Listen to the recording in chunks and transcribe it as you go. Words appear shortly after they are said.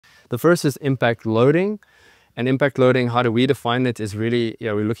The first is impact loading. And impact loading, how do we define it, is really,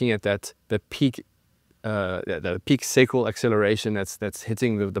 we're looking at the peak sacral acceleration that's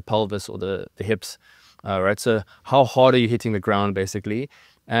hitting the pelvis or the hips, right? So how hard are you hitting the ground, basically?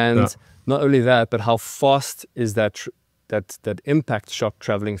 And not only that, but how fast is that impact shock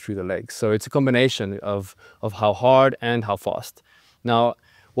traveling through the legs? So it's a combination of how hard and how fast. Now,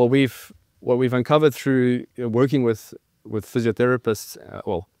 what we've uncovered through working with physiotherapists,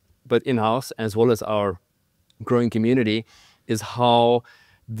 but in-house as well as our growing community, is how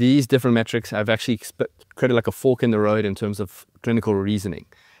these different metrics have actually created like a fork in the road in terms of clinical reasoning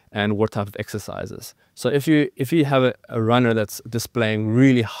and what type of exercises. So if you have a runner that's displaying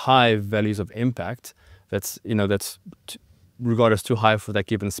really high values of impact, that's regarded as too high for that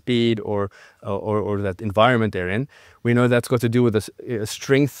given speed or that environment they're in, we know that's got to do with a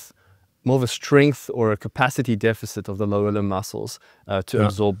strength, more of a strength or a capacity deficit of the lower limb muscles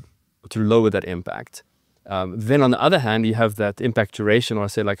to lower that impact. Then on the other hand, you have that impact duration, or I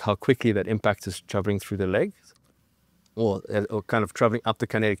say like how quickly that impact is traveling through the legs, or kind of traveling up the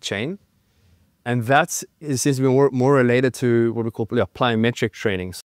kinetic chain. And that seems to be more related to what we call plyometric training.